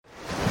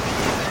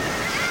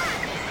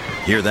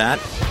Hear that?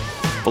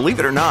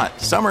 Believe it or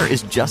not, summer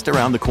is just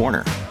around the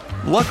corner.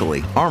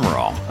 Luckily, Armor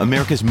All,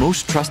 America's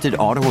most trusted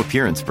auto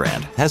appearance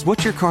brand, has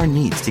what your car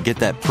needs to get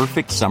that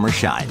perfect summer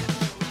shine.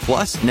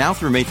 Plus, now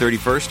through May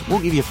 31st, we'll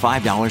give you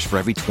 $5 for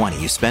every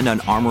 $20 you spend on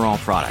Armor All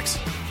products.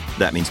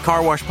 That means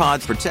car wash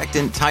pods,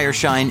 protectant, tire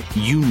shine,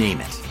 you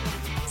name it.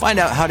 Find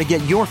out how to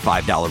get your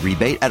 $5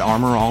 rebate at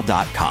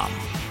armorall.com.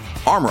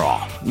 Armor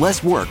All,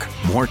 less work,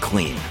 more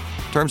clean.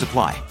 Terms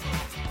apply.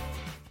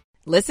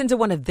 Listen to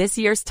one of this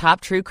year's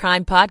top true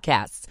crime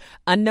podcasts.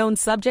 Unknown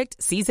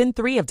Subject, Season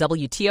 3 of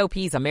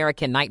WTOP's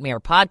American Nightmare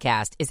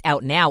podcast is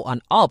out now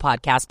on all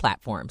podcast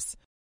platforms.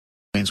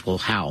 Winds will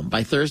howl.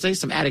 By Thursday,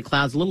 some added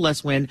clouds, a little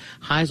less wind.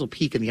 Highs will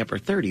peak in the upper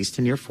 30s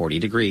to near 40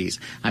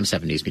 degrees. I'm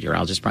 7 News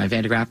meteorologist Brian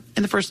Vandegraff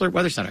in the First Alert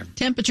Weather Center.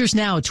 Temperatures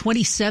now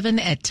 27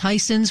 at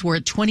Tyson's. We're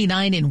at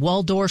 29 in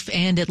Waldorf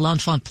and at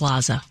L'Enfant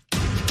Plaza.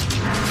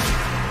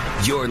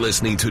 You're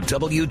listening to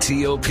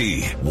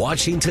WTOP,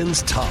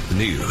 Washington's top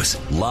news,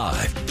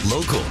 live,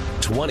 local,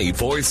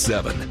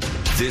 24/7.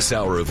 This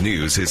hour of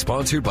news is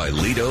sponsored by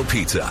Lido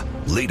Pizza.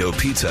 Lido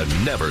Pizza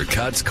never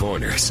cuts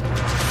corners.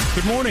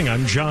 Good morning,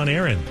 I'm John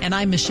Aaron. And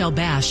I'm Michelle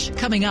Bash.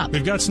 Coming up,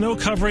 We've got snow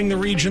covering the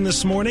region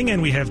this morning,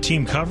 and we have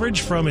team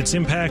coverage from its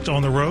impact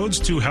on the roads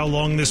to how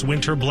long this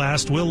winter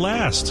blast will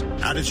last.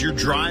 How does your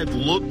drive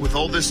look with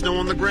all this snow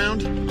on the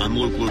ground? I'm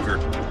Luke Luker.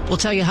 we'll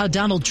tell you how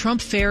Donald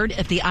Trump fared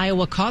at the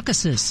Iowa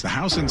caucuses. The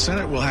House and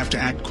Senate will have to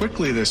act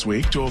quickly this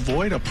week to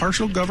avoid a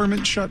partial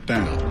government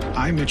shutdown.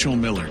 I'm Mitchell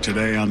Miller,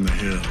 today on The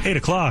Hill. 8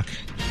 o'clock.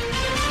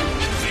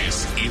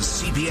 This is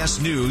CBS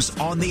News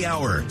on the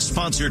Hour,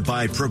 sponsored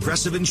by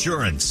Progressive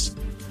Insurance.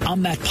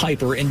 I'm Matt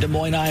Piper in Des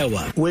Moines,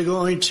 Iowa. We're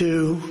going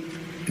to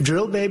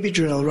drill, baby,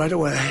 drill right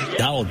away.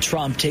 Donald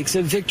Trump takes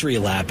a victory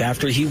lap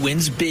after he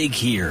wins big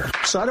here.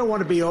 So I don't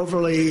want to be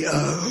overly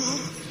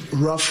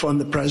rough on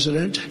the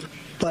president,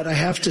 but I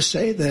have to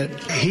say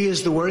that he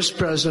is the worst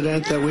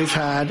president that we've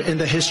had in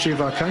the history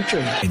of our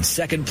country. In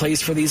second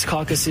place for these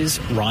caucuses,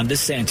 Ron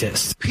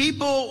DeSantis.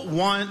 People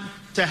want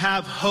to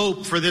have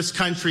hope for this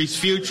country's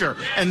future,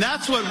 and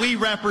that's what we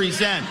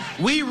represent.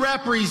 We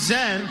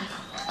represent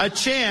a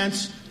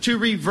chance to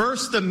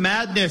reverse the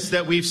madness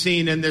that we've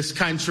seen in this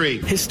country.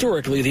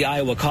 Historically, the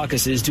Iowa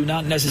caucuses do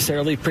not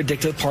necessarily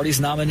predict a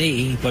party's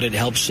nominee, but it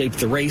helps shape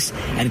the race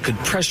and could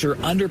pressure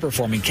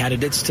underperforming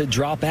candidates to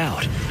drop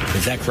out.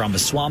 Vivek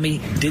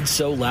Ramaswamy did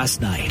so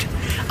last night.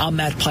 I'm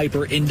Matt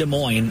Piper in Des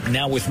Moines.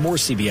 Now with more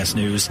CBS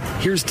News,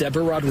 here's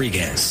Deborah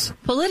Rodriguez.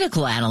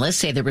 Political analysts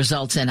say the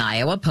results in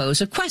Iowa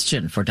pose a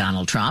question for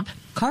Donald Trump.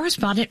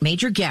 Correspondent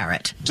Major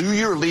Garrett. Do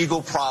your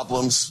legal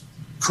problems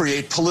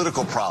create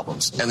political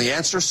problems? And the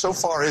answer so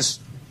far is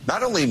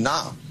not only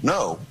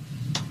no,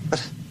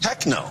 but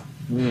heck no.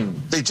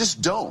 They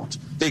just don't.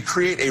 They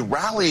create a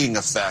rallying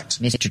effect.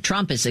 Mr.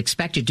 Trump is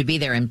expected to be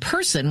there in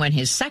person when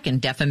his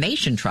second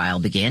defamation trial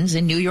begins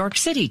in New York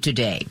City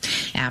today.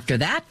 After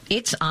that,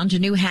 it's on to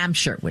New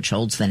Hampshire, which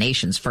holds the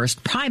nation's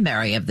first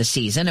primary of the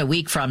season a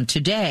week from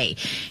today.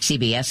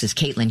 CBS's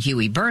Caitlin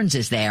Huey-Burns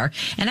is there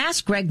and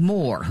asked Greg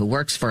Moore, who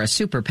works for a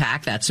super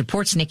PAC that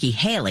supports Nikki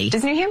Haley.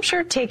 Does New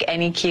Hampshire take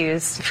any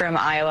cues from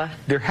Iowa?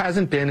 There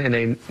hasn't been in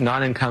a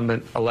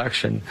non-incumbent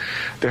election,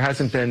 there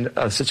hasn't been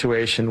a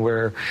situation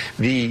where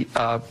the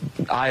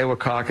Iowa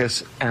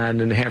caucus and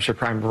the New Hampshire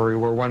primary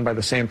were won by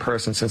the same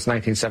person since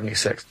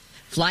 1976.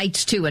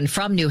 Flights to and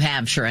from New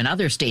Hampshire and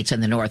other states in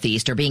the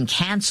Northeast are being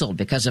canceled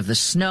because of the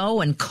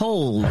snow and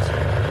cold.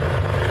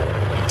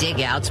 The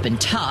dig-out's been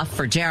tough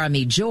for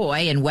Jeremy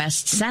Joy in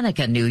West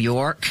Seneca, New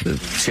York. The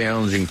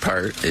challenging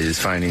part is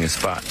finding a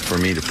spot for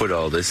me to put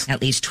all this. At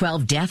least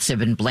 12 deaths have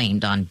been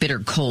blamed on bitter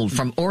cold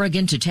from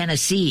Oregon to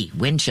Tennessee.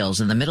 Wind chills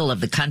in the middle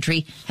of the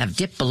country have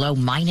dipped below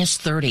minus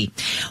 30.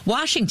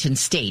 Washington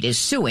State is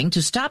suing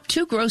to stop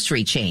two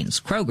grocery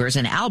chains, Kroger's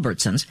and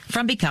Albertsons,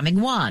 from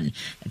becoming one.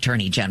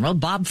 Attorney General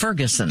Bob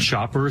Ferguson.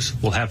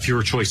 Shoppers will have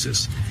fewer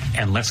choices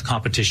and less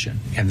competition,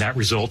 and that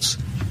results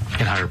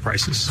in higher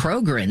prices.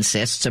 Kroger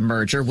insists a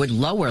merger would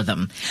lower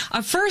them.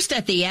 A first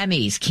at the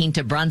Emmys,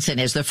 Quinta Brunson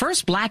is the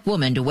first black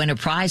woman to win a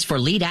prize for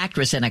lead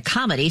actress in a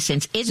comedy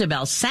since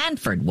Isabel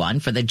Sanford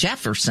won for The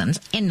Jeffersons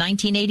in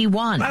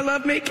 1981. I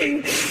love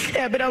making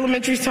Abbott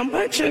Elementary so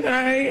much, and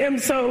I am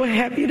so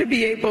happy to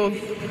be able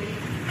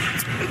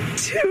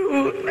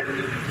to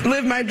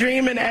live my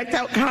dream and act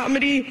out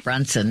comedy.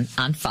 Brunson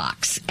on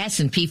Fox.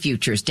 S&P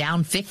futures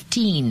down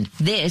 15.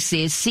 This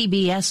is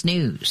CBS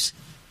News.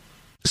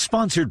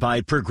 Sponsored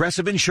by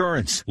Progressive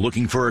Insurance.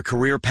 Looking for a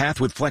career path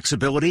with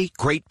flexibility,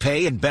 great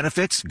pay, and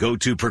benefits? Go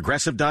to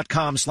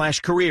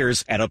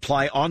progressive.com/careers and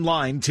apply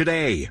online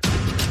today.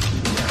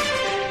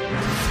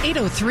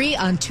 8:03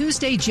 on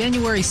Tuesday,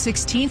 January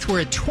 16th.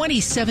 We're at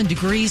 27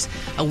 degrees.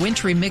 A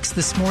wintry mix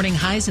this morning,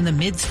 highs in the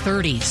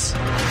mid-30s.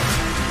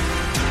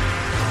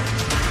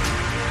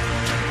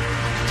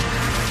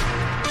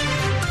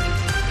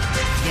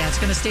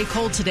 going to stay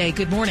cold today.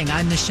 Good morning.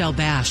 I'm Michelle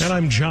Bash. And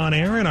I'm John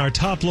Aaron. Our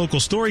top local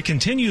story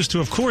continues to,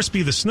 of course,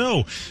 be the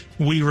snow.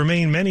 We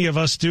remain, many of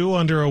us do,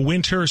 under a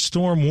winter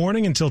storm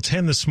warning until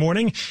 10 this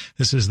morning.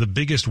 This is the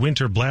biggest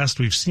winter blast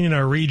we've seen in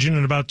our region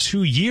in about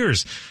 2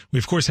 years. We,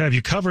 of course, have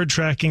you covered,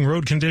 tracking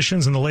road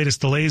conditions and the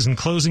latest delays and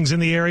closings in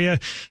the area.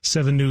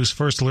 7 News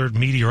First Alert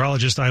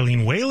meteorologist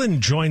Eileen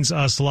Whalen joins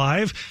us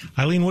live.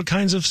 Eileen, what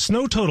kinds of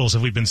snow totals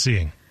have we been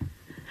seeing?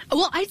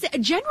 Well,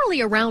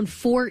 generally around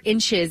 4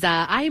 inches.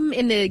 I'm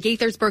in the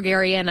Gaithersburg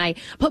area, and I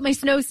put my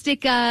snow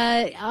stick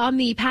on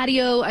the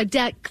patio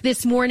deck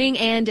this morning,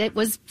 and it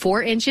was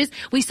 4 inches.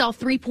 We saw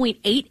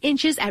 3.8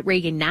 inches at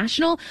Reagan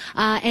National,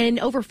 and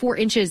over 4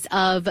 inches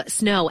of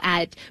snow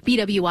at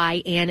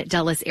BWI and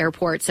Dulles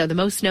Airport. So the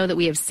most snow that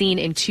we have seen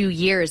in 2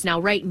 years. Now,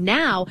 right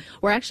now,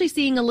 we're actually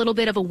seeing a little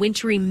bit of a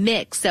wintry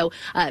mix. So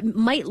it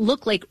might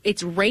look like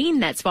it's rain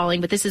that's falling,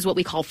 but this is what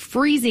we call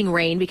freezing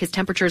rain because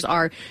temperatures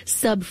are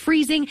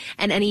sub-freezing.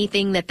 And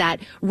anything that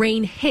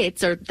rain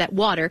hits or that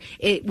water,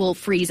 it will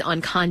freeze on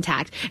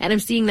contact. And I'm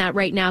seeing that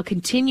right now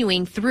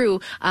continuing through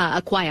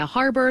Aquia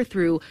Harbor,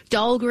 through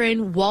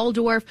Dahlgren,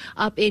 Waldorf,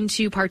 up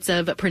into parts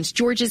of Prince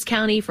George's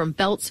County, from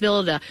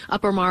Beltsville to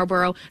Upper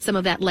Marlboro, some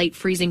of that light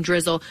freezing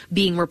drizzle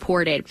being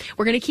reported.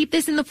 We're going to keep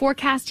this in the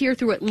forecast here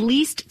through at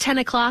least 10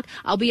 o'clock.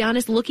 I'll be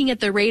honest, looking at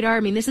the radar,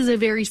 I mean, this is a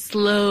very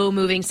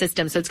slow-moving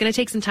system, so it's going to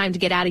take some time to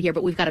get out of here.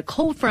 But we've got a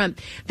cold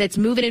front that's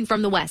moving in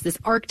from the west, this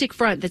Arctic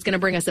front that's going to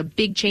bring us a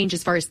big change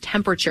as far as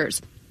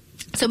temperatures.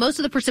 So most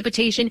of the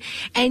precipitation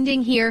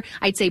ending here,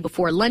 I'd say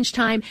before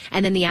lunchtime,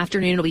 and then the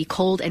afternoon will be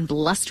cold and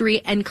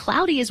blustery and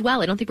cloudy as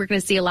well. I don't think we're going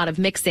to see a lot of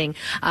mixing.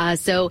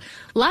 So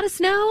a lot of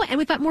snow, and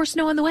we've got more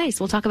snow on the way.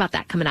 So we'll talk about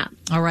that coming up.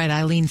 All right,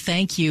 Eileen,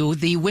 thank you.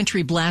 The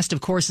wintry blast,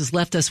 of course, has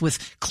left us with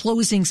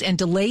closings and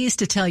delays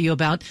to tell you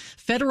about.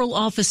 Federal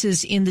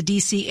offices in the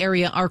D.C.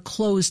 area are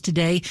closed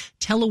today.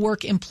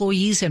 Telework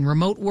employees and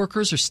remote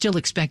workers are still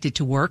expected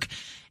to work.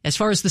 As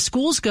far as the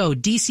schools go,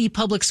 D.C.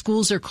 public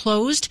schools are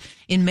closed.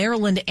 In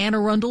Maryland, Anne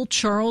Arundel,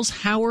 Charles,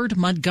 Howard,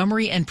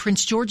 Montgomery, and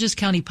Prince George's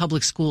County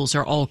public schools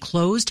are all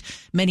closed.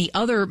 Many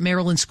other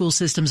Maryland school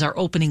systems are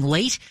opening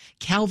late.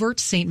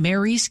 Calvert, St.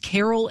 Mary's,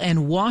 Carroll,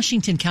 and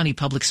Washington County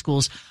public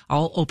schools are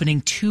all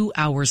opening 2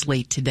 hours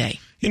late today.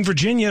 In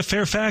Virginia,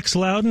 Fairfax,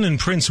 Loudoun, and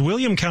Prince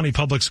William County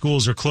public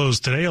schools are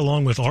closed today,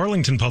 along with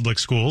Arlington public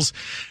schools.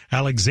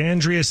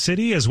 Alexandria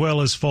City, as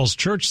well as Falls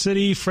Church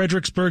City,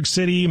 Fredericksburg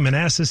City,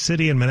 Manassas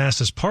City, and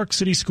Manassas Park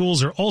City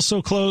schools are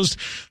also closed.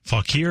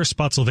 Fauquier,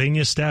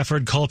 Spotsylvania,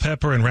 Stafford,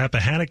 Culpeper, and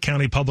Rappahannock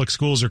County public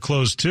schools are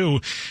closed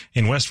too.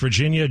 In West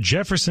Virginia,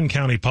 Jefferson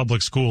County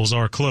public schools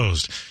are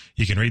closed.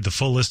 You can read the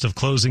full list of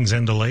closings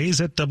and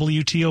delays at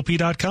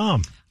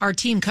WTOP.com. Our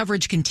team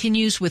coverage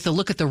continues with a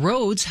look at the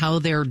roads, how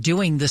they're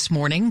doing this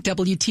morning.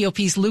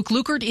 WTOP's Luke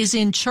Lukert is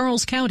in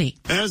Charles County.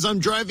 As I'm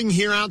driving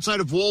here outside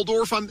of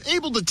Waldorf, I'm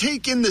able to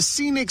take in the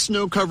scenic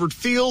snow-covered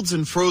fields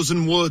and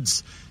frozen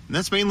woods. And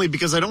that's mainly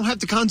because I don't have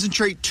to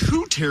concentrate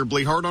too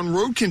terribly hard on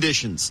road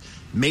conditions.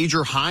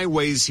 Major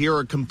highways here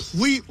are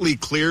completely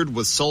cleared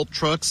with salt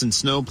trucks and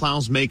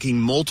snowplows making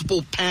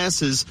multiple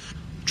passes,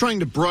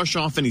 trying to brush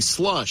off any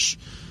slush.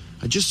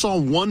 I just saw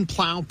one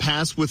plow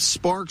pass with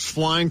sparks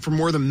flying from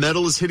where the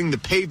metal is hitting the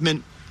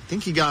pavement. I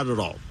think he got it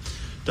all.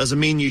 Doesn't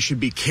mean you should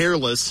be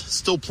careless.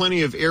 Still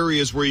plenty of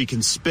areas where you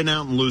can spin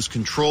out and lose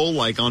control,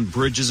 like on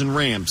bridges and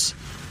ramps.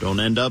 Don't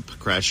end up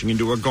crashing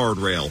into a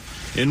guardrail.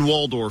 In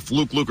Waldorf,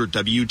 Luke Lukert,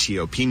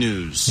 WTOP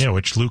News. Yeah,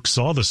 which Luke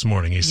saw this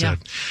morning, he said.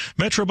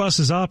 Metrobus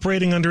is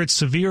operating under its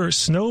severe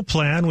snow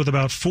plan with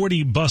about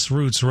 40 bus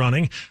routes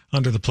running.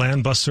 Under the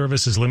plan, bus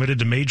service is limited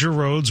to major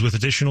roads with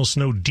additional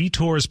snow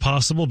detours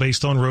possible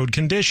based on road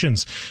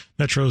conditions.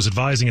 Metro is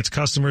advising its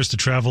customers to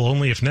travel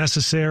only if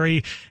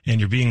necessary, and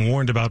you're being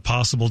warned about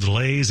possible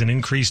delays and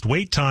increased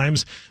wait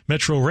times.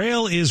 Metro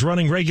Rail is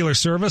running regular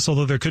service,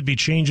 although there could be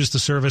changes to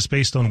service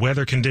based on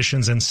weather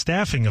conditions and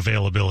staffing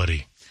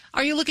availability.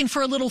 Are you looking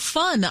for a little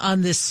fun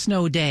on this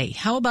snow day?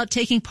 How about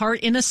taking part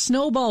in a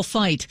snowball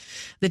fight?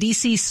 The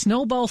D.C.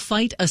 Snowball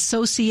Fight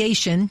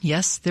Association,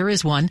 yes, there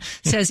is one,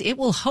 says it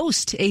will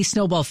host a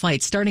snowball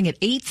fight starting at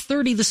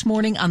 8:30 this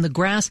morning on the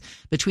grass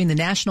between the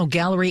National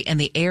Gallery and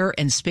the Air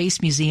and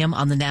Space Museum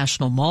on the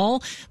National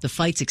Mall. The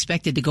fight's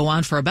expected to go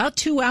on for about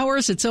 2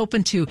 hours. It's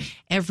open to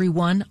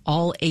everyone,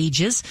 all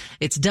ages.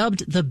 It's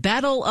dubbed the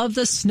Battle of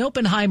the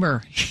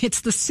Snoppenheimer. It's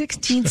the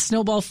 16th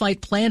snowball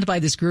fight planned by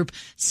this group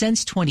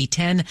since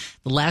 2010.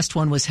 The last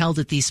one was held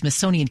at the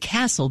Smithsonian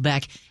Castle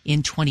back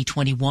in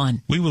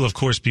 2021. We will, of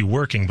course, be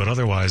working, but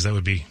otherwise that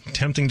would be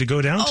tempting to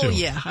go down to. Oh,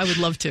 yeah, I would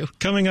love to.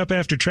 Coming up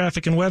after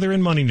traffic and weather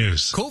and money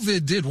news.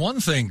 COVID did one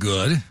thing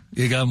good.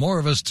 It got more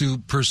of us to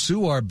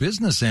pursue our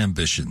business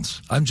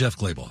ambitions. I'm Jeff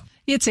Clable.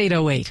 It's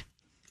 8:08.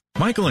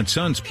 Michael and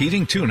Son's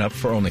heating tune-up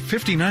for only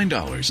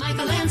 $59.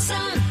 Michael and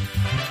Son.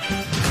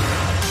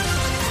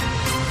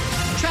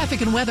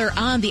 Traffic and weather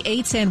on the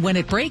 8s, and when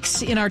it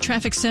breaks in our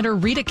traffic center,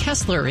 Rita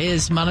Kessler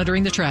is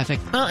monitoring the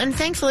traffic. Well, and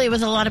thankfully,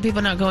 with a lot of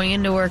people not going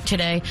into work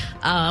today,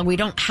 we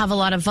don't have a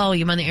lot of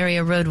volume on the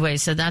area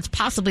roadways, so that's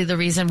possibly the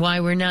reason why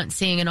we're not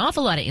seeing an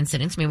awful lot of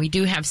incidents. I mean, we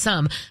do have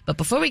some, but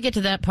before we get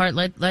to that part,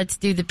 let's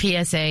do the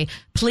PSA.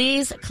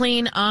 Please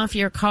clean off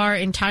your car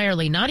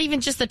entirely, not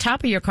even just the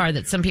top of your car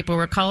that some people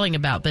were calling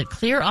about, but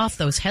clear off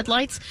those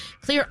headlights,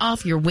 clear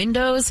off your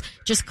windows,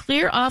 just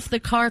clear off the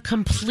car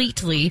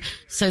completely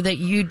so that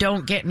you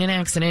don't get in an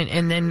accident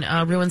and then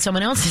ruin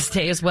someone else's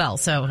day as well.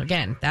 So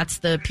again, that's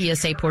the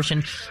PSA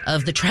portion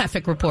of the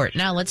traffic report.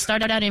 Now let's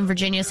start out in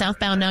Virginia,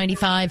 southbound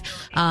 95.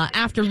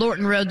 After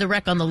Lorton Road, the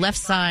wreck on the left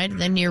side,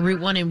 then near Route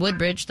 1 in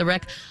Woodbridge, the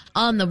wreck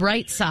on the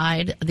right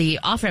side, the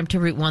off-ramp to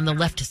Route 1, the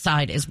left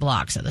side is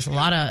blocked. So there's a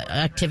lot of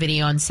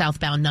activity on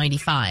southbound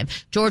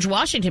 95. George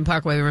Washington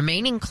Parkway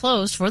remaining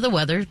closed for the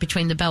weather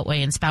between the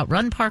Beltway and Spout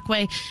Run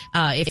Parkway.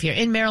 If you're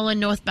in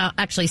Maryland,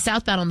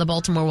 southbound on the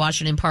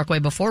Baltimore-Washington Parkway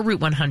before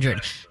Route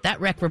 100, that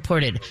wreck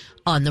reported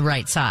on the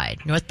right side.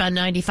 Northbound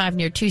 95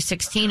 near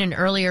 216, an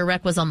earlier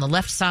wreck was on the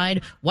left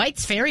side.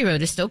 White's Ferry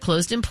Road is still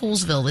closed in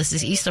Poolsville. This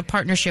is east of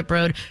Partnership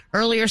Road.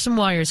 Earlier, some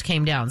wires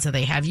came down, so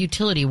they have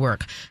utility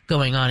work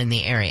going on in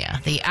the area.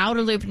 The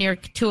outer loop near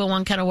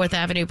 201 Kenilworth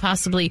Avenue,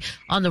 possibly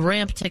on the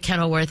ramp to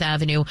Kenilworth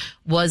Avenue,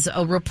 was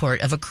a report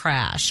of a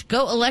crash.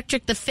 Go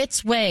electric the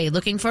Fitz way.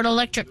 Looking for an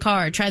electric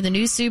car? Try the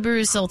new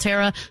Subaru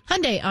Solterra,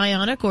 Hyundai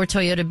Ioniq, or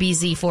Toyota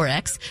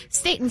BZ4X.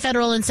 State and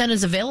federal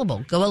incentives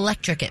available. Go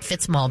electric at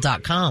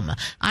fitzmall.com.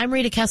 I'm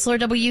Rita Kessler,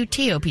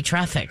 WTOP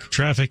Traffic.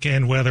 Traffic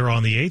and weather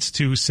on the 8th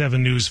to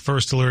 7 News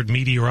First Alert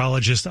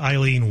meteorologist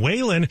Eileen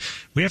Whalen.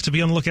 We have to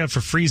be on the lookout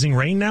for freezing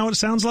rain now, it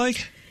sounds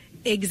like.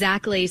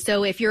 Exactly.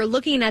 So if you're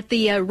looking at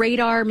the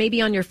radar,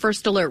 maybe on your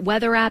First Alert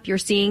weather app, you're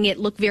seeing it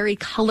look very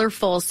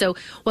colorful. So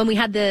when we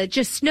had the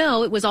just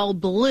snow, it was all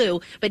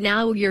blue, but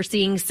now you're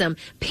seeing some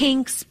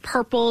pinks,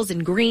 purples,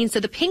 and greens. So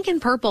the pink and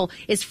purple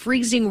is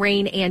freezing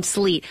rain and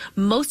sleet.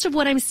 Most of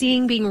what I'm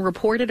seeing being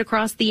reported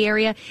across the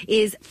area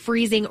is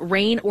freezing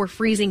rain or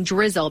freezing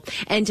drizzle.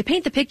 And to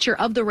paint the picture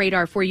of the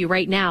radar for you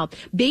right now,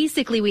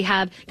 basically we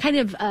have kind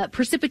of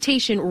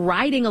precipitation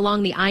riding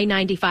along the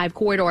I-95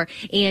 corridor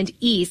and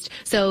east.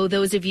 So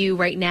those of you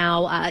right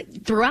now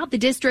throughout the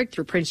district,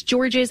 through Prince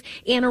George's,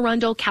 Anne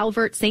Arundel,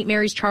 Calvert, St.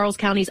 Mary's, Charles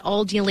counties,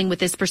 all dealing with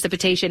this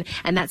precipitation,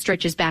 and that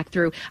stretches back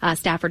through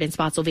Stafford and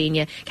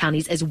Spotsylvania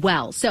counties as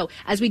well. So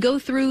as we go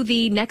through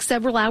the next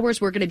several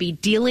hours, we're going to be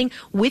dealing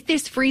with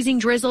this freezing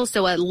drizzle,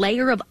 so a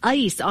layer of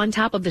ice on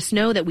top of the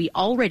snow that we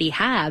already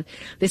have.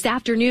 This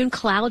afternoon,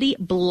 cloudy,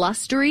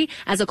 blustery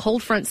as a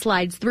cold front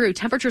slides through.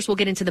 Temperatures will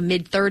get into the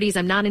mid-30s.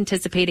 I'm not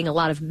anticipating a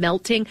lot of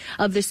melting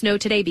of the snow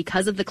today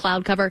because of the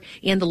cloud cover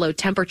and the low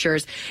temperatures.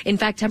 In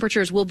fact,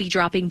 temperatures will be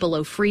dropping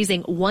below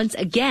freezing once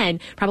again,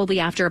 probably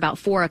after about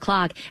 4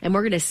 o'clock, and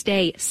we're going to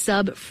stay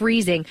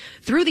sub-freezing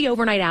through the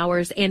overnight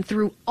hours and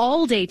through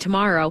all day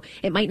tomorrow.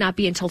 It might not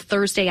be until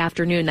Thursday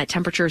afternoon that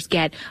temperatures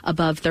get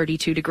above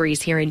 32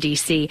 degrees here in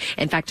D.C.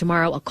 In fact,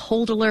 tomorrow, a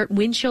cold alert,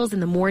 wind chills in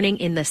the morning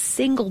in the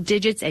single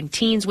digits and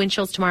teens, wind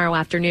chills tomorrow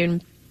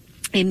afternoon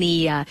in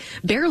the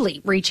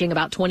barely reaching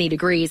about 20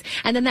 degrees.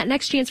 And then that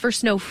next chance for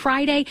snow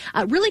Friday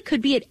really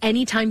could be at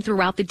any time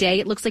throughout the day.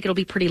 It looks like it'll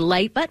be pretty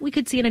light, but we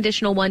could see an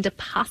additional 1 to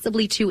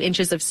possibly 2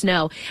 inches of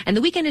snow. And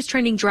the weekend is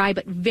trending dry,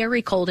 but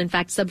very cold. In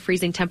fact,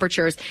 sub-freezing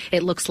temperatures,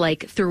 it looks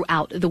like,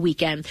 throughout the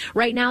weekend.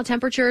 Right now,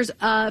 temperatures,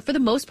 for the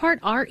most part,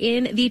 are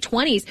in the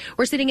 20s.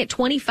 We're sitting at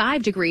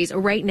 25 degrees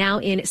right now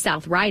in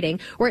South Riding.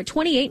 We're at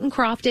 28 in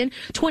Crofton,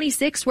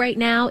 26 right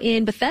now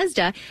in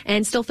Bethesda,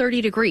 and still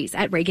 30 degrees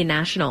at Reagan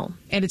National.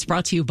 And it's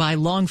brought to you by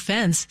Long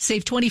Fence.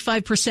 Save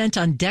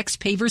 25% on decks,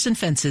 pavers, and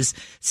fences.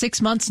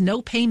 6 months, no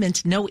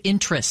payment, no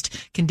interest.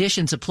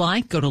 Conditions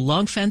apply. Go to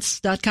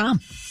longfence.com.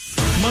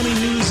 Money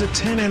news at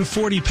 10 and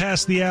 40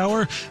 past the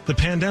hour. The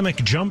pandemic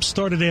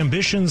jump-started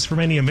ambitions for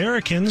many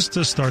Americans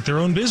to start their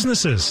own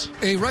businesses.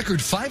 A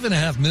record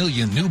 5.5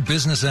 million new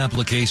business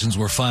applications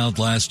were filed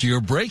last year,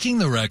 breaking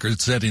the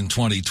record set in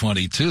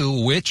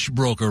 2022, which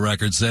broke a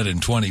record set in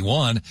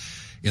 21.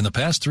 In the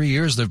past 3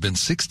 years, there have been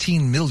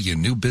 16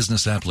 million new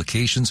business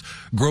applications.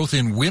 Growth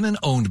in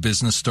women-owned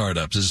business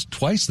startups is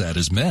twice that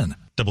as men.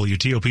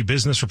 WTOP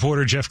business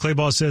reporter Jeff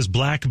Claybaugh says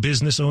black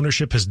business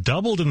ownership has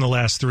doubled in the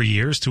last 3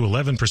 years to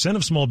 11%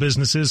 of small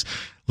businesses.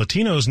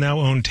 Latinos now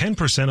own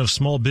 10% of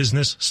small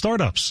business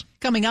startups.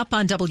 Coming up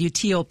on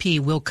WTOP,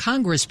 will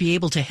Congress be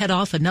able to head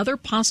off another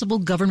possible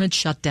government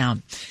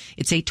shutdown?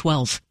 It's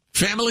 8:12.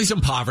 Families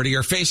in poverty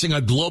are facing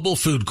a global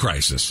food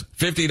crisis.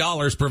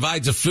 $50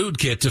 provides a food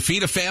kit to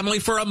feed a family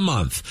for a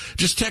month.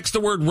 Just text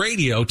the word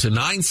radio to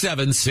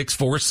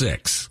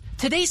 97646.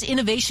 Today's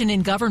Innovation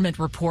in Government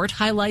report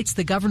highlights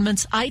the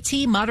government's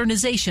IT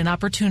modernization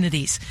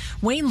opportunities.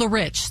 Wayne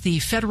LaRich, the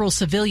Federal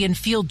Civilian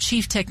Field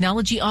Chief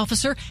Technology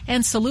Officer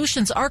and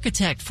Solutions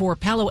Architect for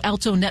Palo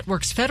Alto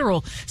Networks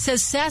Federal,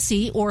 says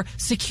SASE, or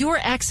Secure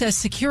Access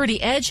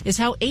Security Edge, is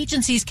how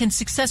agencies can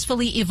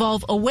successfully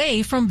evolve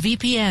away from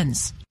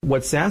VPNs.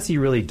 What SASE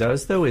really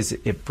does, though, is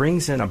it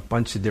brings in a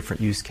bunch of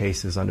different use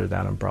cases under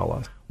that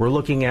umbrella. We're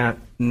looking at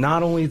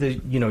not only the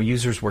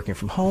users working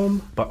from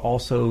home, but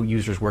also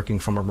users working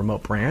from a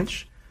remote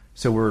branch.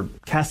 So we're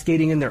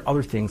cascading in there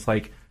other things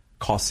like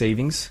cost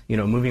savings,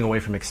 moving away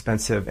from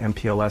expensive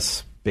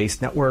MPLS-based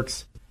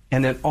networks.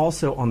 And then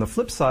also on the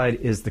flip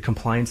side is the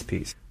compliance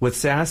piece. With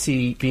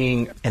SASE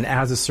being an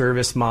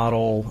as-a-service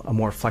model, a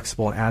more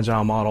flexible and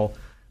agile model,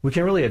 we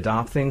can really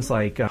adopt things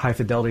like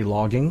high-fidelity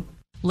logging.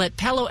 Let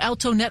Palo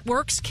Alto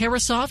Networks,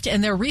 Carasoft,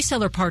 and their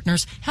reseller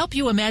partners help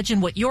you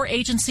imagine what your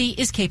agency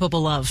is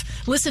capable of.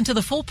 Listen to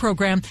the full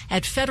program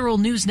at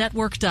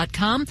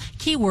federalnewsnetwork.com,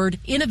 keyword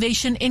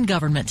innovation in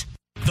government.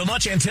 The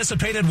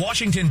much-anticipated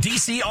Washington,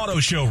 D.C.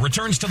 Auto Show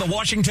returns to the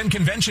Washington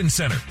Convention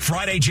Center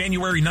Friday,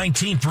 January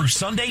 19th through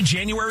Sunday,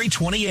 January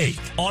 28th.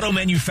 Auto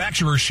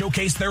manufacturers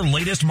showcase their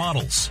latest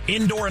models.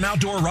 Indoor and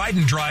outdoor ride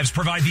and drives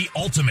provide the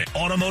ultimate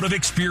automotive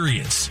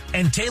experience.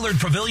 And tailored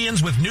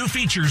pavilions with new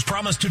features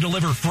promise to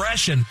deliver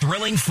fresh and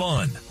thrilling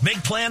fun.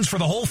 Make plans for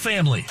the whole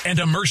family and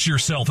immerse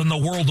yourself in the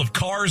world of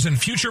cars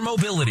and future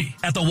mobility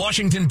at the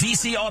Washington,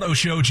 D.C. Auto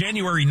Show,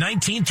 January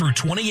 19th through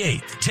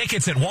 28th.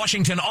 Tickets at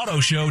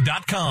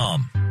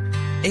WashingtonAutoShow.com.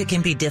 It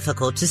can be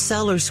difficult to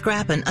sell or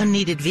scrap an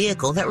unneeded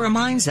vehicle that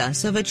reminds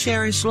us of a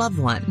cherished loved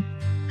one.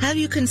 Have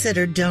you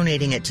considered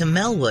donating it to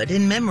Melwood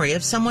in memory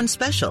of someone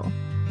special?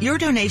 Your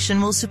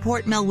donation will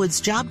support Melwood's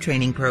job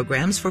training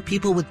programs for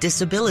people with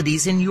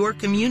disabilities in your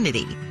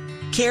community,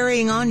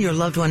 carrying on your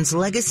loved one's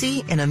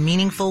legacy in a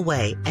meaningful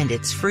way, and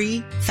it's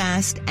free,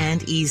 fast,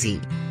 and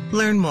easy.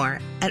 Learn more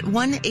at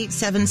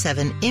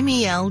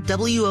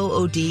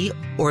 1-877-MELWOOD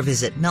or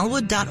visit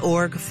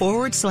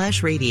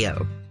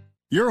melwood.org/radio.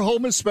 Your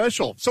home is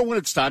special, so when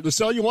it's time to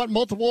sell, you want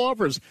multiple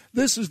offers.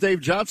 This is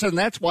Dave Johnson.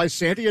 That's why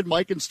Sandy and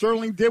Mike and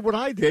Sterling did what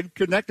I did,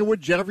 connected with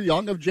Jennifer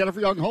Young of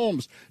Jennifer Young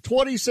Homes.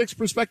 26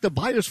 prospective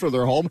buyers for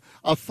their home,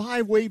 a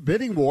 5-way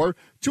bidding war,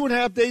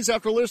 2.5 days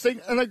after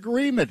listing, an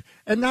agreement.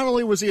 And not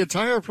only was the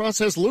entire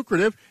process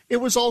lucrative,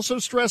 it was also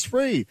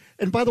stress-free.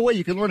 And by the way,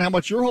 you can learn how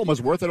much your home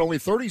is worth in only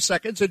 30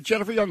 seconds at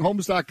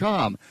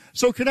JenniferYoungHomes.com.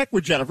 So connect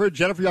with Jennifer at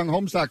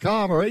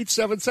JenniferYoungHomes.com or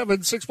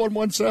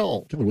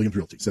 877-611-SELL. Keller Williams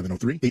Realty,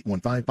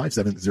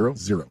 703-815-5700.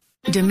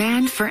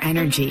 Demand for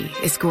energy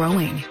is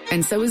growing,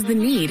 and so is the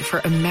need for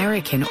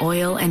American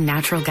oil and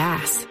natural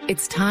gas.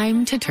 It's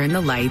time to turn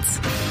the lights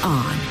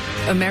on.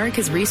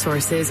 America's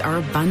resources are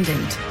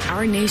abundant.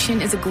 Our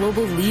nation is a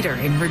global leader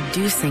in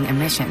reducing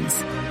emissions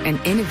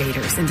and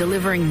innovators in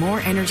delivering more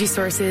energy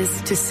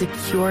sources to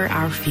secure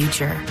our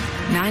future.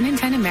 9 in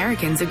 10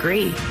 Americans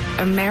agree.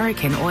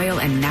 American oil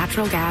and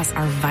natural gas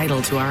are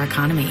vital to our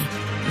economy.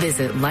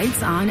 Visit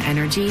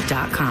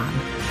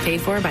lightsonenergy.com.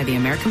 Paid for by the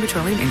American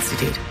Petroleum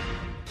Institute.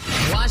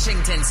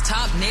 Washington's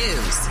top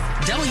news.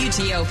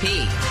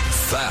 WTOP.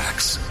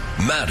 Facts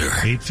matter.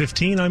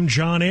 8:15, I'm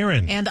John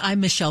Aaron. And I'm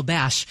Michelle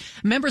Bash.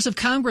 Members of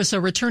Congress are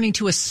returning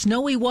to a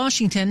snowy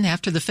Washington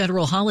after the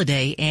federal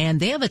holiday, and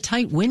they have a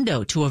tight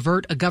window to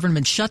avert a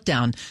government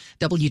shutdown.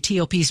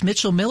 WTOP's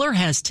Mitchell Miller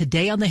has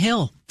Today on the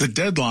Hill. The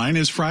deadline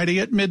is Friday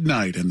at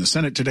midnight, and the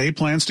Senate today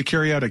plans to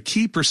carry out a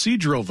key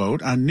procedural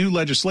vote on new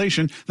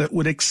legislation that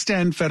would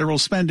extend federal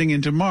spending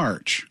into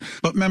March.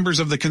 But members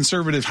of the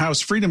conservative House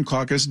Freedom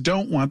Caucus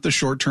don't want the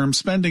short-term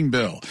spending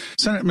bill.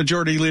 Senate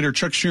Majority Leader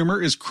Chuck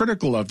Schumer is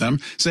critical of them,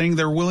 saying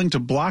they're willing to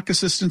block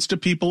assistance to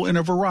people in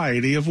a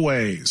variety of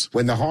ways.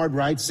 When the hard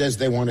right says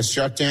they want a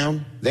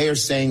shutdown, they are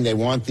saying they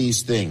want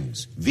these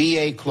things: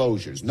 VA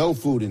closures, no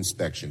food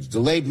inspections,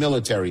 delayed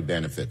military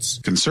benefits.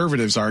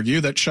 Conservatives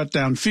argue that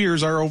shutdown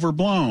fears are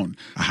overblown.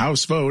 A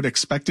House vote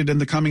expected in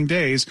the coming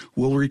days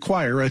will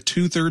require a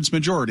 2/3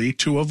 majority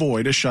to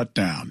avoid a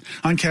shutdown.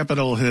 On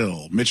Capitol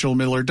Hill, Mitchell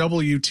Miller,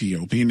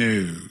 WTOP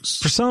News.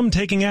 For some,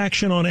 taking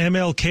action on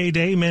MLK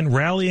Day meant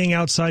rallying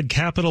outside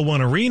Capital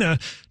One Arena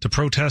to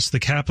protest the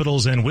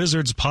Capitals and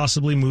Wizards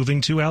possibly moving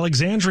to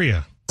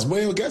Alexandria.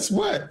 Well, guess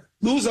what?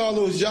 Lose all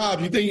those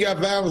jobs. You think you got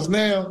violence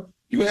now?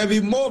 You have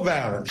even more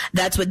violence.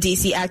 That's what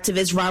D.C.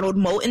 activist Ronald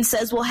Moulton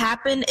says will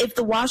happen if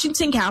the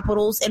Washington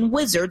Capitals and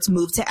Wizards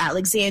move to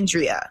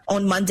Alexandria.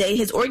 On Monday,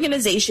 his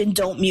organization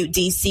Don't Mute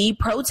D.C.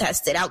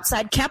 protested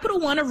outside Capital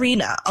One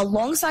Arena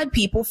alongside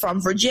people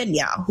from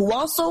Virginia who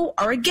also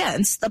are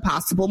against the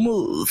possible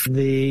move.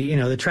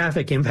 The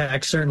traffic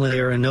impacts certainly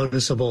are a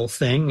noticeable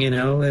thing.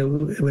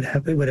 It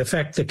would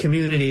affect the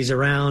communities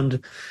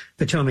around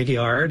Potomac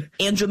Yard.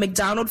 Andrew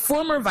McDonald,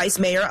 former vice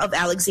mayor of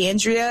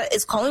Alexandria,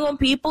 is calling on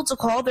people to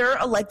call their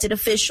elected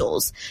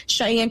officials.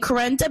 Cheyenne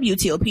Karen,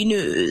 WTOP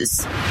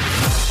News.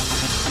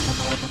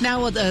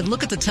 Now a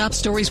look at the top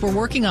stories we're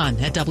working on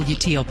at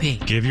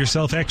WTOP. Give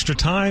yourself extra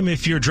time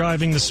if you're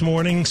driving this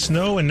morning.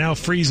 Snow and now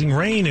freezing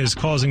rain is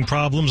causing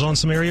problems on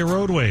some area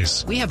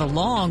roadways. We have a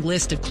long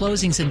list of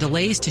closings and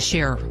delays to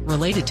share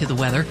related to the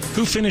weather.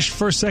 Who finished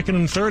first, second,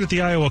 and third at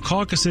the Iowa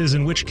caucuses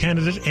and which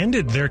candidate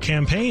ended their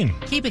campaign?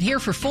 Keep it here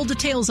for full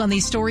details on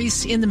these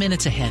stories in the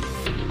minutes ahead.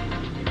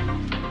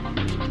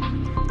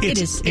 It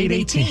is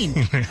 8:18.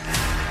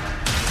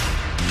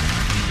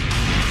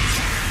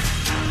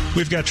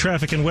 We've got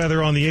traffic and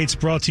weather on the 8s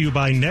brought to you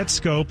by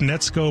Netscope.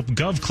 Netscope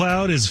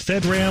GovCloud is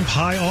FedRAMP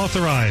High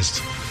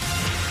authorized.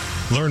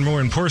 Learn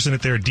more in person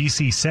at their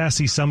DC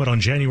Sassy Summit on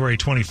January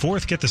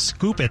 24th. Get the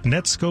scoop at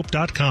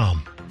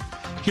netscope.com.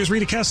 Here's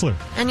Rita Kessler.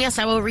 And yes,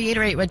 I will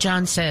reiterate what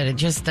John said.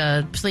 Just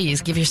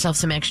please give yourself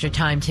some extra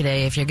time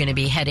today if you're going to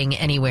be heading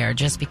anywhere.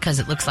 Just because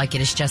it looks like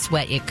it is just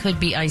wet, it could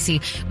be icy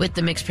with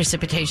the mixed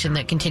precipitation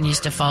that continues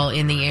to fall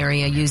in the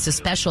area. Use a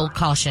special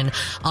caution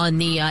on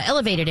the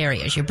elevated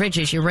areas, your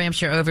bridges, your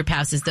ramps, your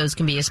overpasses. Those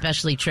can be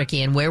especially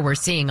tricky, and where we're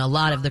seeing a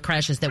lot of the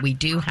crashes that we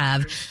do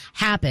have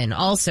happen.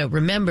 Also,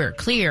 remember,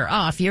 clear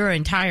off your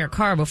entire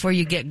car before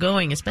you get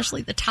going,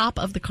 especially the top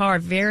of the car.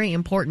 Very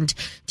important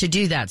to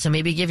do that. So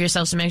maybe give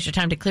yourself some extra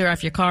time to clear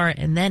off your car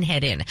and then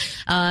head in.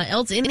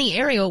 Else in the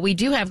area, what we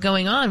do have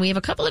going on, we have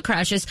a couple of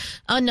crashes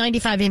on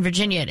 95 in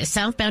Virginia. It is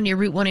southbound near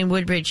Route 1 in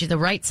Woodbridge. The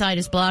right side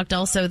is blocked.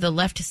 Also, the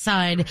left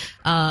side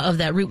of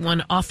that Route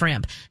 1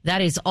 off-ramp,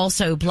 that is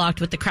also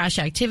blocked with the crash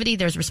activity.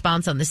 There's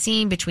response on the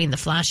scene between the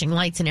flashing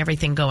lights and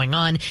everything going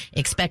on.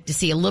 Expect to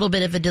see a little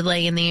bit of a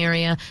delay in the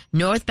area.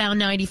 Northbound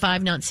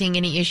 95, not seeing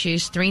any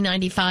issues.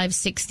 395,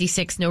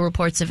 66, no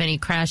reports of any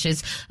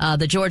crashes.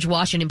 The George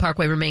Washington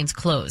Parkway remains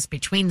closed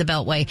between the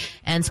Beltway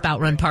and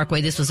Spout Run Parkway.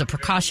 This was a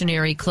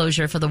precautionary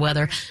closure for the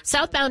weather.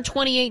 Southbound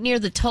 28 near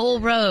the toll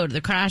road. The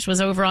crash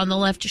was over on the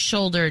left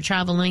shoulder.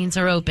 Travel lanes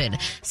are open.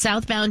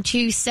 Southbound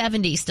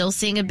 270, still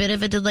seeing a bit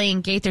of a delay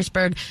in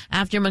Gaithersburg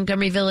after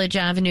Montgomery Village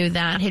Avenue.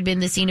 That had been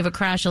the scene of a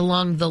crash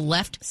along the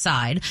left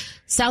side.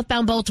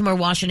 Southbound Baltimore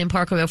Washington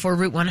Parkway before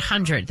Route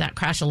 100. That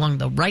crash along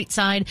the right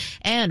side.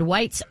 And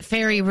White's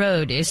Ferry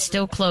Road is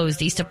still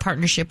closed east of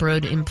Partnership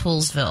Road in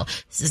Poolesville.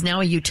 This is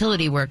now a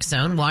utility work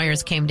zone.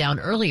 Wires came down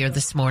earlier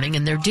this morning,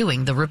 and they're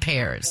doing the repairs.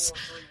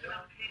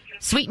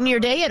 Sweeten your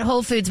day at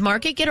Whole Foods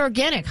Market. Get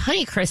organic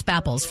Honeycrisp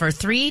apples for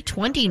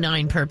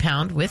 $3.29 per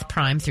pound with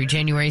Prime through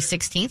January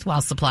 16th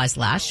while supplies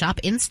last. Shop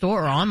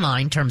in-store or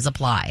online. Terms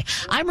apply.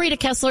 I'm Rita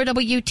Kessler,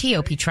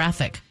 WTOP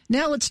Traffic.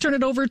 Now let's turn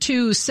it over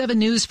to 7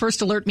 News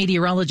First Alert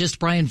meteorologist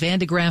Brian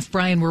Vandegraff.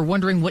 Brian, we're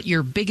wondering what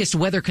your biggest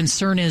weather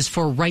concern is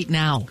for right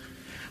now.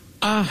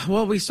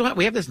 Well,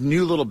 we have this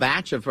new little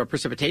batch of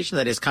precipitation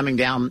that is coming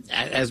down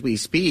as we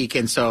speak,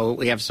 and so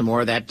we have some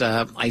more of that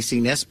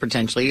iciness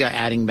potentially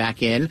adding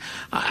back in.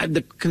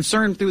 The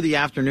concern through the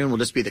afternoon will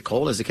just be the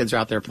cold as the kids are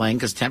out there playing,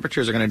 because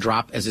temperatures are going to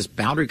drop as this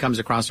boundary comes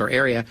across our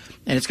area,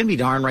 and it's going to be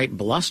darn right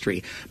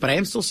blustery. But I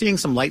am still seeing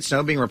some light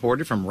snow being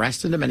reported from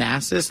Reston to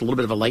Manassas, a little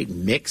bit of a light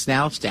mix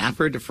now,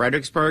 Stafford to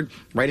Fredericksburg,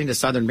 right into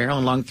southern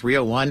Maryland along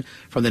 301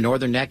 from the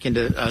northern neck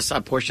into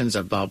portions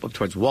of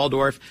towards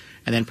Waldorf,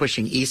 and then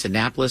pushing east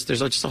Annapolis.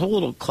 There's just a whole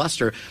little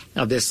cluster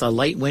of this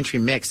light wintry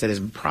mix that is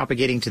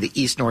propagating to the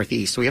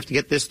east-northeast. So we have to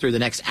get this through the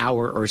next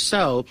hour or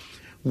so.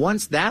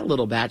 Once that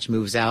little batch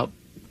moves out,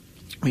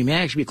 we may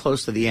actually be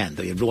close to the end.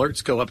 The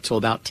alerts go up till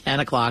about 10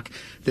 o'clock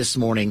this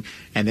morning,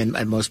 and then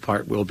at most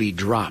part will be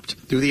dropped.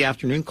 Through the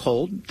afternoon,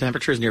 cold.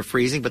 Temperatures near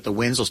freezing, but the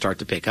winds will start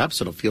to pick up,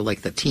 so it'll feel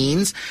like the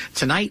teens.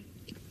 Tonight,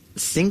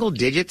 single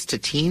digits to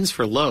teens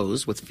for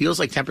lows, with feels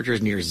like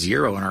temperatures near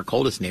zero in our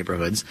coldest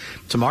neighborhoods.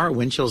 Tomorrow,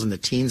 wind chills in the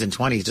teens and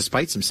 20s,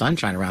 despite some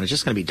sunshine around. It's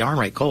just going to be darn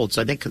right cold.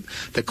 So I think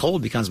the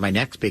cold becomes my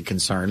next big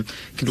concern.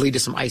 Could lead to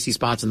some icy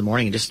spots in the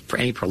morning, and just for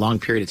any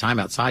prolonged period of time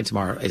outside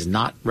tomorrow is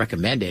not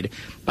recommended.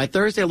 By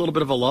Thursday, a little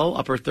bit of a low,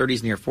 upper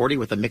 30s near 40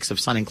 with a mix of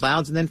sun and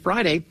clouds. And then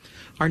Friday,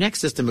 our next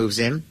system moves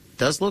in.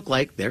 Does look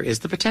like there is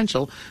the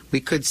potential we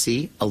could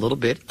see a little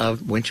bit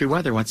of wintry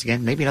weather once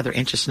again, maybe another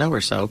inch of snow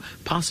or so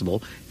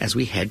possible as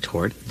we head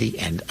toward the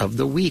end of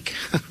the week.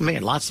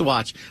 Man, lots to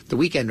watch. The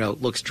weekend, though,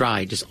 looks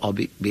dry, just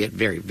albeit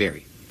very,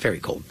 very,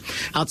 very cold.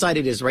 Outside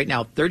it is right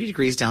now 30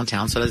 degrees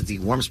downtown, so that's the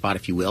warm spot,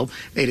 if you will.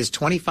 It is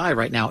 25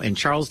 right now in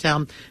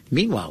Charlestown.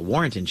 Meanwhile,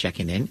 Warrenton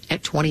checking in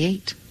at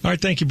 28. All right,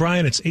 thank you,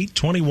 Brian. It's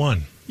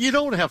 8:21. You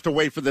don't have to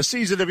wait for the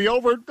season to be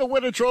over to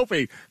win a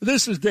trophy.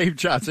 This is Dave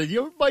Johnson.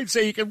 You might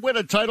say you can win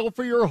a title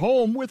for your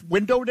home with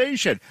Window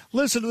Nation.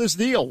 Listen to this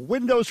deal.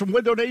 Windows from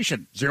Window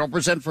Nation.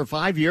 0% for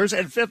 5 years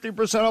and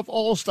 50% off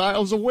all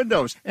styles of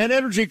windows. And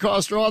energy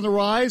costs are on the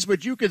rise,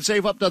 but you can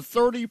save up to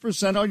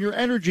 30% on your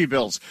energy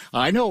bills.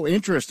 I know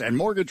interest and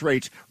mortgage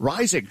rates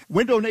rising.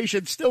 Window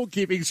Nation still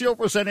keeping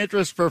 0%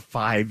 interest for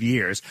 5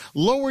 years.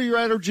 Lower your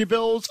energy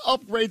bills.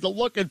 Upgrade the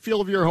look and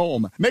feel of your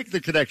home. Make the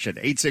connection.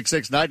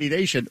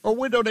 866-90-NATION or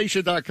WindowNation.com.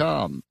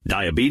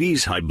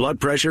 Diabetes, high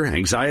blood pressure,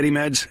 anxiety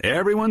meds,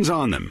 everyone's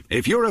on them.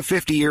 If you're a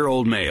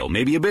 50-year-old male,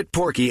 maybe a bit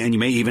porky, and you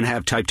may even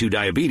have type 2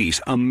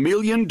 diabetes, $1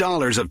 million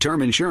of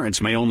term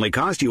insurance may only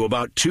cost you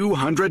about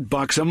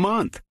 $200 a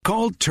month.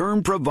 Call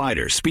Term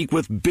Provider. Speak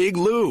with Big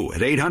Lou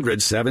at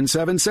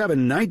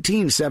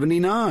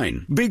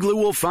 800-777-1979. Big Lou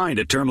will find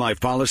a term life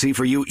policy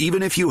for you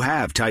even if you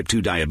have type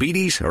 2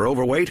 diabetes, are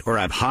overweight, or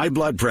have high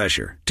blood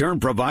pressure. Term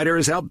Provider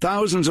has helped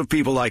thousands of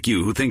people like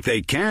you who think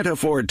they can't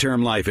afford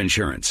term life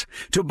insurance. insurance.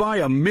 To buy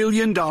 $1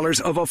 million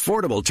of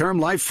affordable term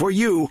life for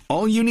you,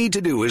 all you need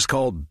to do is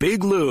call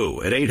Big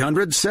Lou at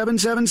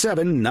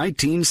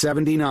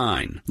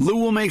 800-777-1979. Lou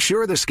will make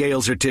sure the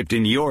scales are tipped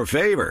in your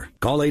favor.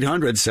 Call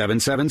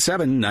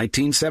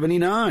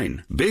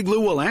 800-777-1979. Big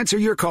Lou will answer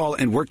your call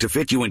and work to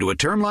fit you into a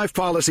term life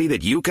policy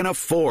that you can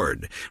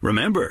afford.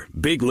 Remember,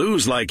 Big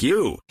Lou's like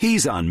you.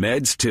 He's on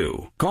meds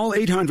too. Call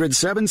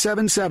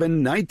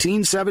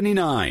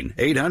 800-777-1979.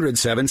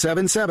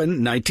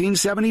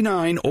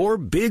 800-777-1979 or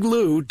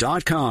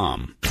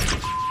biglou.com.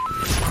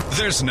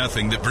 There's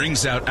nothing that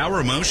brings out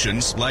our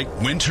emotions like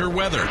winter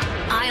weather.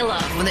 I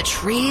love when the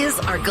trees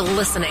are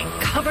glistening,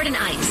 covered in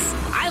ice.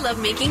 I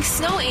love making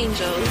snow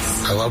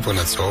angels. I love when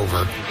it's over.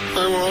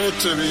 I want it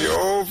to be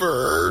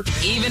over.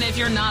 Even if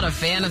you're not a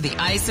fan of the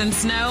ice and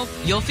snow,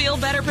 you'll feel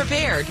better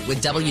prepared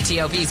with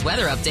WTOP's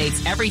weather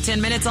updates every 10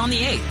 minutes on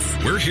the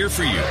 8th. We're here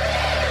for you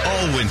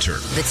all winter.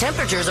 The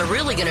temperatures are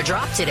really going to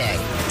drop today.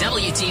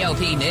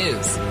 WTOP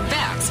News.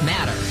 Facts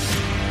matter.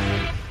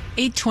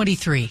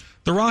 8:23.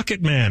 The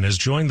Rocket Man has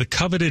joined the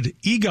coveted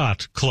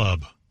EGOT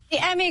Club.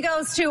 The Emmy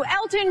goes to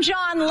Elton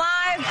John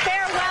live.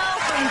 Farewell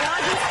from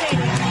Dodger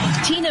Stadium.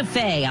 Tina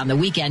Fey on the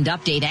Weekend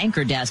Update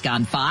anchor desk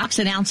on Fox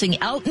announcing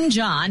Elton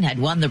John had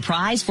won the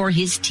prize for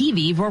his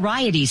TV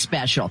variety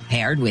special.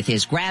 Paired with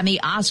his Grammy,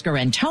 Oscar,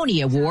 and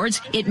Tony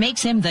Awards, it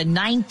makes him the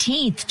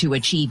 19th to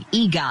achieve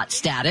EGOT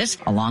status,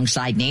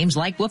 alongside names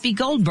like Whoopi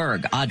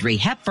Goldberg, Audrey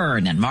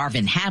Hepburn, and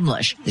Marvin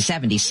Hamlish. The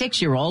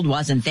 76-year-old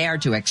wasn't there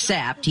to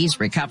accept. He's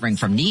recovering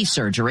from knee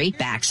surgery.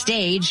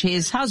 Backstage,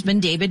 his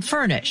husband, David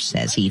Furnish,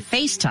 says he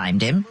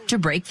FaceTimed him to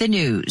break the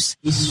news.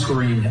 He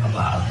screamed out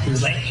loud. He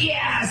was like,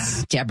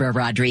 yes! Deborah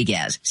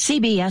Rodriguez,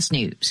 CBS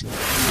News.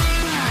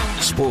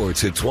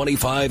 Sports at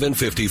 25 and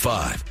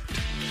 55.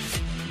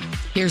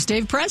 Here's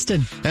Dave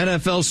Preston.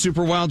 NFL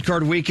Super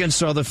Wildcard Weekend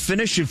saw the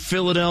finish of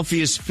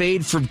Philadelphia's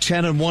fade from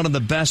 10-1 on the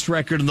best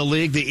record in the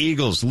league. The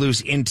Eagles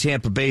lose in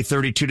Tampa Bay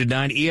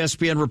 32-9.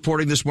 ESPN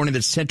reporting this morning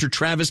that center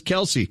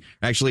Jason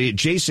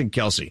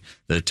Kelce,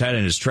 the tight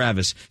end is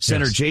Travis.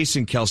 Center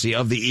Jason Kelce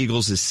of the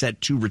Eagles is set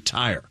to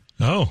retire.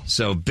 Oh.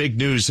 So big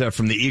news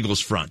from the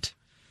Eagles front.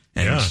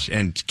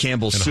 And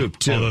Campbell's Soup,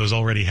 too. All those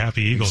already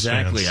happy Eagles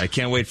fans. Exactly. I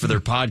can't wait for their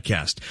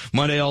podcast.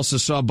 Monday also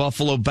saw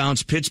Buffalo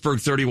bounce Pittsburgh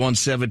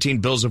 31-17.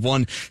 Bills have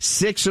won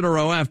 6 in a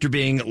row after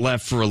being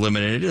left for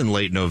eliminated in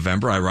late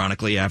November,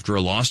 ironically after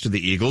a loss to the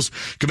Eagles.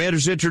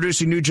 Commanders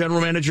introducing new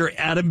general manager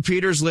Adam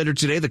Peters later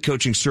today. The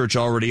coaching search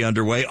already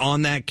underway.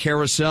 On that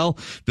carousel,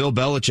 Bill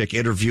Belichick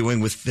interviewing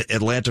with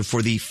Atlanta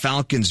for the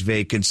Falcons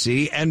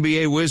vacancy.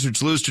 NBA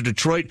Wizards lose to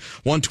Detroit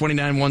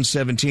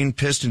 129-117.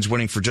 Pistons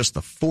winning for just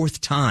the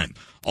 4th time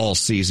all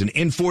season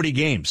in 40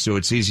 games, so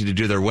it's easy to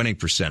do their winning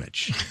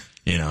percentage.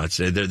 You know,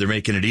 they're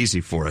making it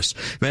easy for us.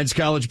 Men's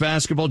college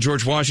basketball,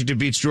 George Washington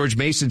beats George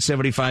Mason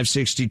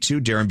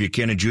 75-62. Darren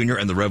Buchanan Jr.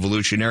 and the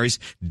Revolutionaries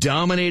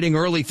dominating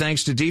early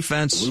thanks to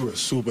defense. We were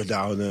super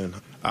dialed in.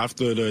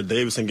 After the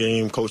Davidson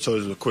game, Coach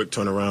told us a quick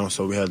turnaround,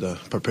 so we had to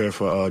prepare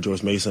for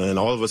George Mason. And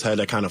all of us had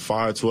that kind of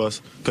fire to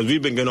us because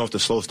we've been getting off the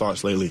slow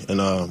starts lately.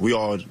 And we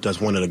all just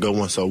wanted a good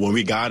one. So when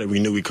we got it, we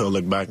knew we couldn't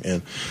look back,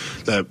 and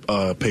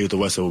that paved the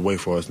rest of the way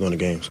for us during the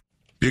games.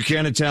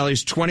 Buchanan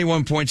tallies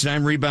 21 points,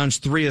 9 rebounds,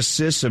 3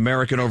 assists.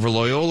 American over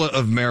Loyola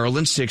of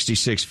Maryland,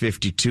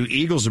 66-52.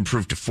 Eagles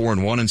improved to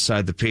 4-1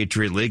 inside the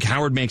Patriot League.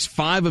 Howard makes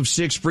 5 of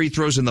 6 free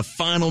throws in the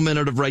final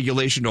minute of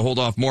regulation to hold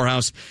off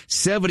Morehouse,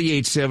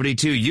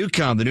 78-72.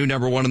 UConn, the new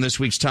number 1 in this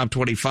week's top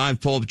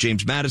 25 poll.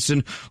 James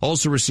Madison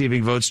also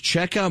receiving votes.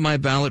 Check out my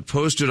ballot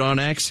posted on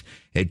X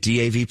at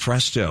DAV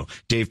Presto.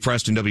 Dave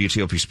Preston,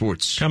 WTOP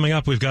Sports. Coming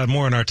up, we've got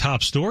more on our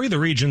top story, the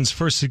region's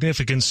first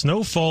significant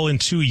snowfall in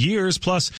 2 years, plus